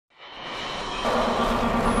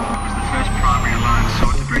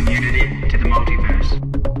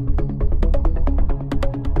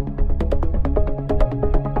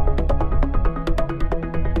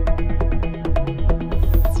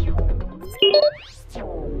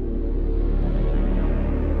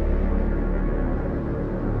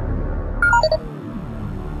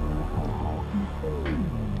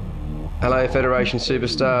Hello Federation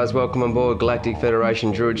Superstars, welcome on board Galactic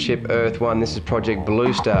Federation Druid ship Earth 1. This is Project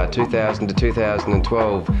Bluestar 2000 to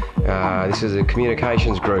 2012. This is a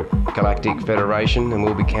communications group, Galactic Federation, and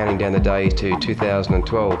we'll be counting down the days to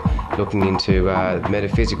 2012, looking into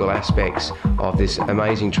metaphysical aspects of this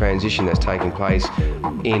amazing transition that's taking place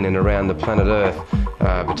in and around the planet Earth,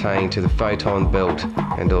 pertaining to the photon belt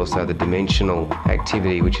and also the dimensional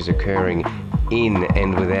activity which is occurring in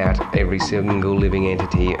and without every single living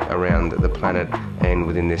entity around the planet and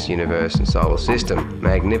within this universe and solar system.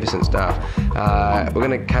 Magnificent stuff. We're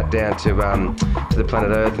going to cut down to the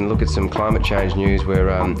planet Earth and look at some climate change news where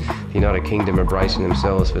the United Kingdom are bracing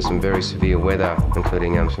themselves for some very severe weather,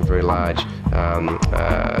 including some very large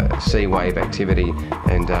sea wave activity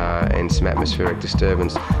and some atmospheric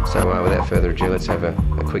disturbance. So without further ado, let's have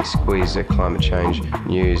a quick squeeze of climate change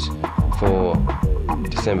news for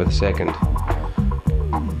December the 2nd.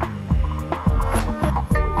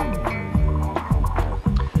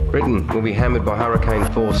 Britain will be hammered by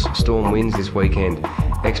hurricane-force storm winds this weekend.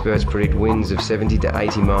 Experts predict winds of 70 to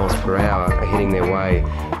 80 miles per hour are heading their way,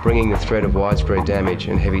 bringing the threat of widespread damage,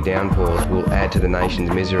 and heavy downpours will add to the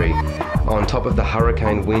nation's misery. On top of the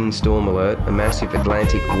hurricane wind storm alert, a massive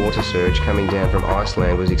Atlantic water surge coming down from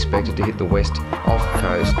Iceland was expected to hit the west off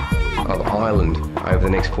coast of Ireland over the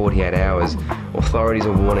next 48 hours. Authorities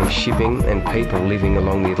are warning shipping and people living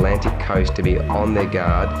along the Atlantic coast to be on their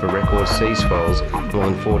guard for record sea swells more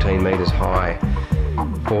than 14 metres high.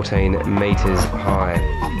 14 metres high.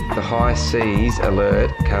 The high seas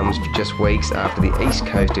alert comes just weeks after the east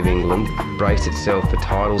coast of England braced itself for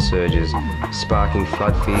tidal surges, sparking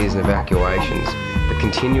flood fears and evacuations. The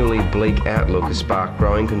continually bleak outlook has sparked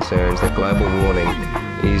growing concerns that global warming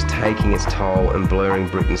is taking its toll and blurring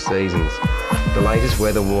Britain's seasons. The latest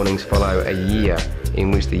weather warnings follow a year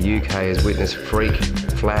in which the UK has witnessed freak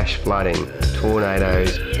flash flooding,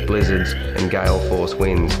 tornadoes, blizzards and gale force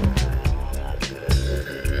winds.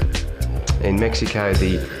 In Mexico,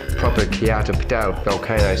 the Popocatépetl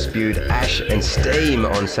volcano spewed ash and steam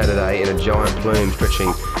on Saturday in a giant plume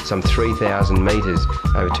stretching some 3,000 metres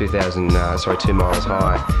over 2 miles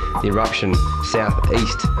high. The eruption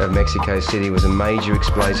southeast of Mexico City was a major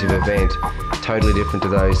explosive event, totally different to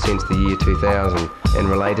those since the year 2000, and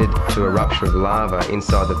related to a rupture of lava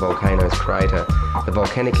inside the volcano's crater. The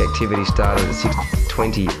volcanic activity started at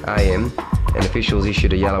 6:20 AM, and officials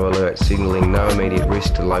issued a yellow alert signalling no immediate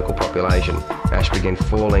risk to the local population. Ash began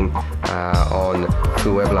falling on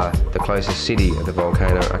Puebla, the closest city of the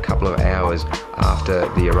volcano, a couple of hours after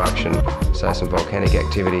the eruption. So some volcanic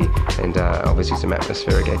activity and obviously some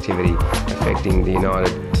atmospheric activity affecting the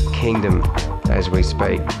United Kingdom as we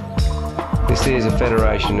speak. This is a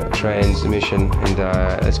Federation transmission, and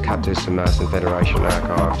let's cut to some Federation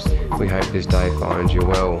archives. We hope this day finds you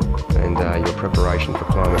well, and your preparation for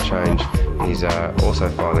climate change is also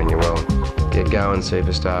finding you well. Get going,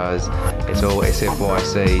 superstars. It's all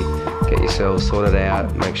SFYC. Get yourselves sorted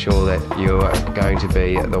out. Make sure that you're going to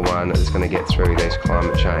be the one that's going to get through this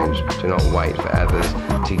climate change. Do not wait for others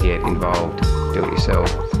to get involved. Do it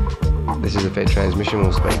yourself. This is a Fed transmission.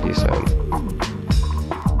 We'll speak to you soon.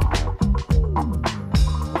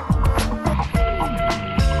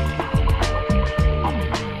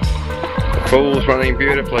 Bulls running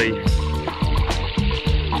beautifully,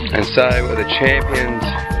 and so are the champions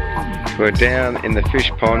who are down in the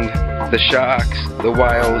fish pond, the sharks, the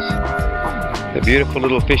whales, the beautiful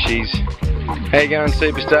little fishies. How you going,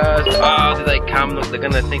 superstars? Oh, do they come? Look, they're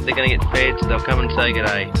going to think they're going to get fed, so they'll come and say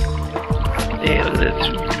g'day. Yeah, look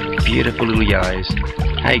at those beautiful little yellows.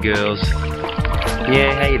 Hey girls.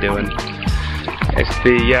 Yeah, how you doing? It's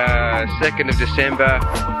the 2nd of December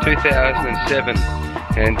 2007.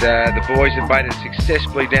 And the boys have made it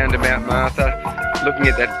successfully down to Mount Martha, looking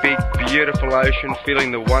at that big, beautiful ocean,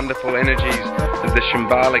 feeling the wonderful energies of the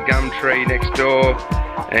Shambhala gum tree next door,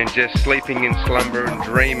 and just sleeping in slumber and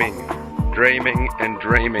dreaming and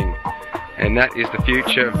dreaming. And that is the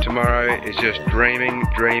future of tomorrow, is just dreaming,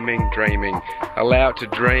 dreaming, dreaming. Allow it to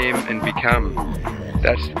dream and become.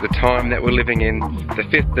 That's the time that we're living in. The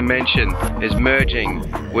 5th dimension is merging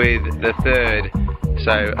with the 3rd.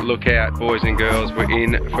 So look out, boys and girls, we're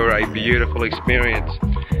in for a beautiful experience.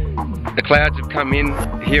 The clouds have come in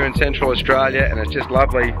here in Central Australia and it's just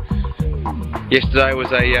lovely. Yesterday was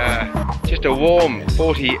just a warm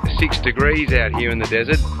 46 degrees out here in the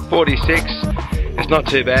desert. 46, it's not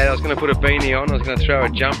too bad. I was going to put a beanie on, I was going to throw a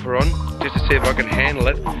jumper on just to see if I could handle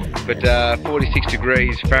it. But 46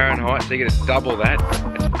 degrees Fahrenheit, so you get to double that.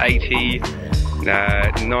 It's 80.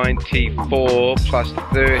 94 plus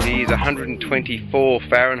 30 is 124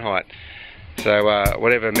 Fahrenheit. So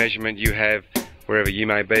whatever measurement you have wherever you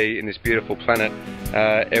may be in this beautiful planet,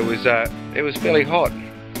 it was fairly hot,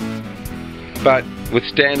 but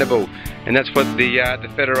withstandable. And that's what the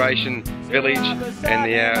Federation Village and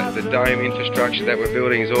the dome infrastructure that we're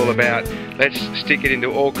building is all about. Let's stick it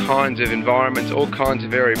into all kinds of environments, all kinds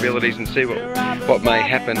of variabilities, and see what may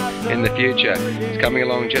happen in the future. It's coming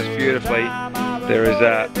along just beautifully. There is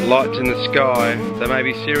lights in the sky. They may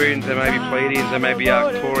be Sirians, they may be Pleiadians, they may be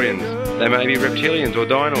Arcturians, they may be reptilians or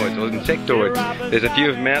dinoids or insectoids. There's a few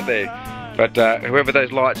of them out there. But whoever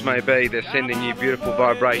those lights may be, they're sending you beautiful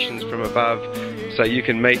vibrations from above, so you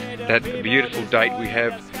can meet that beautiful date we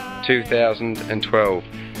have, 2012.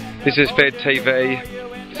 This is Fed TV.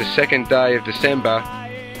 It's the second day of December.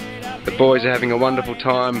 The boys are having a wonderful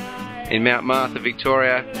time in Mount Martha,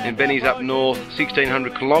 Victoria, and Benny's up north,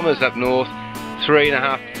 1,600 kilometres up north,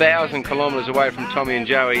 3,500 kilometres away from Tommy and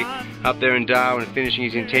Joey, up there in Darwin, finishing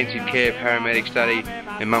his intensive care paramedic study,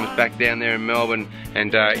 and Mum's back down there in Melbourne.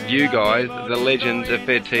 And you guys, the legends of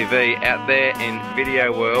Fed TV, out there in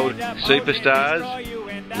video world, superstars,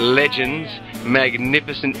 legends,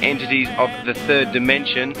 magnificent entities of the third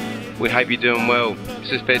dimension, we hope you're doing well.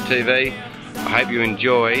 This is Fed TV. I hope you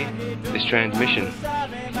enjoy this transmission.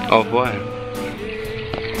 Au revoir.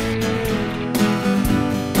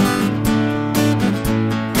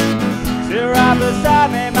 Sit right beside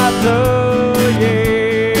me, my soul,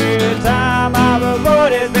 yeah. Time I've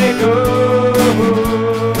avoided me good.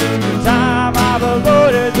 Time I've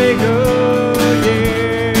avoided me good,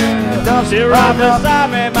 yeah. Sit right beside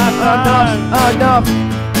me, my son. Enough.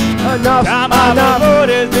 Time I've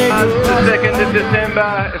avoided me good. It's the 2nd of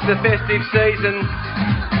December. It's the festive season,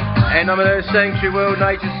 and I'm at Earth Sanctuary World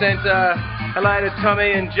Nature Centre. Hello to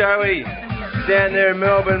Tommy and Joey down there in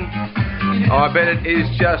Melbourne. Oh, I bet it is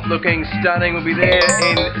just looking stunning. We'll be there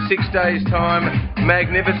in 6 days' time.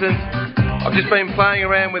 Magnificent. I've just been playing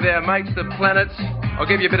around with our mates, the planets. I'll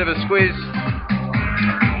give you a bit of a squiz.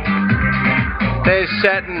 There's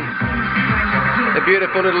Saturn, the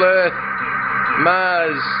beautiful little Earth,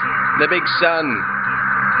 Mars, the big sun.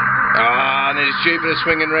 And there's Jupiter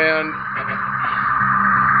swinging round.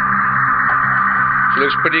 She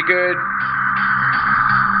looks pretty good.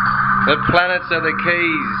 The planets are the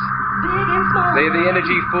keys. They're the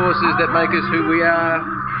energy forces that make us who we are,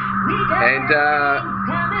 and the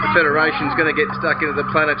Federation's going to get stuck into the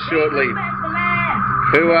planets shortly.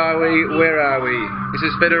 Who are we? Where are we? This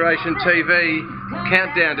is Federation TV.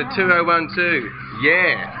 Countdown to 2012.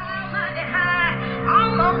 Yeah.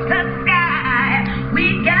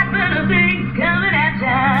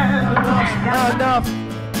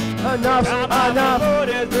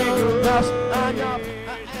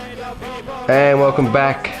 And welcome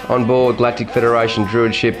back on board Galactic Federation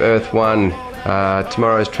Druid ship Earth 1.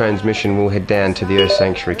 Tomorrow's transmission we'll head down to the Earth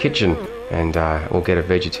Sanctuary kitchen, and we'll get a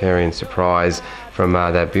vegetarian surprise from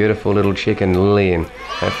that beautiful little chicken Lillian.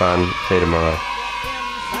 Have fun. See you tomorrow.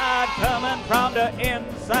 Coming from the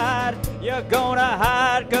inside, you're gonna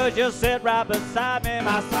hide 'cause you sit right beside me,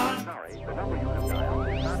 my son.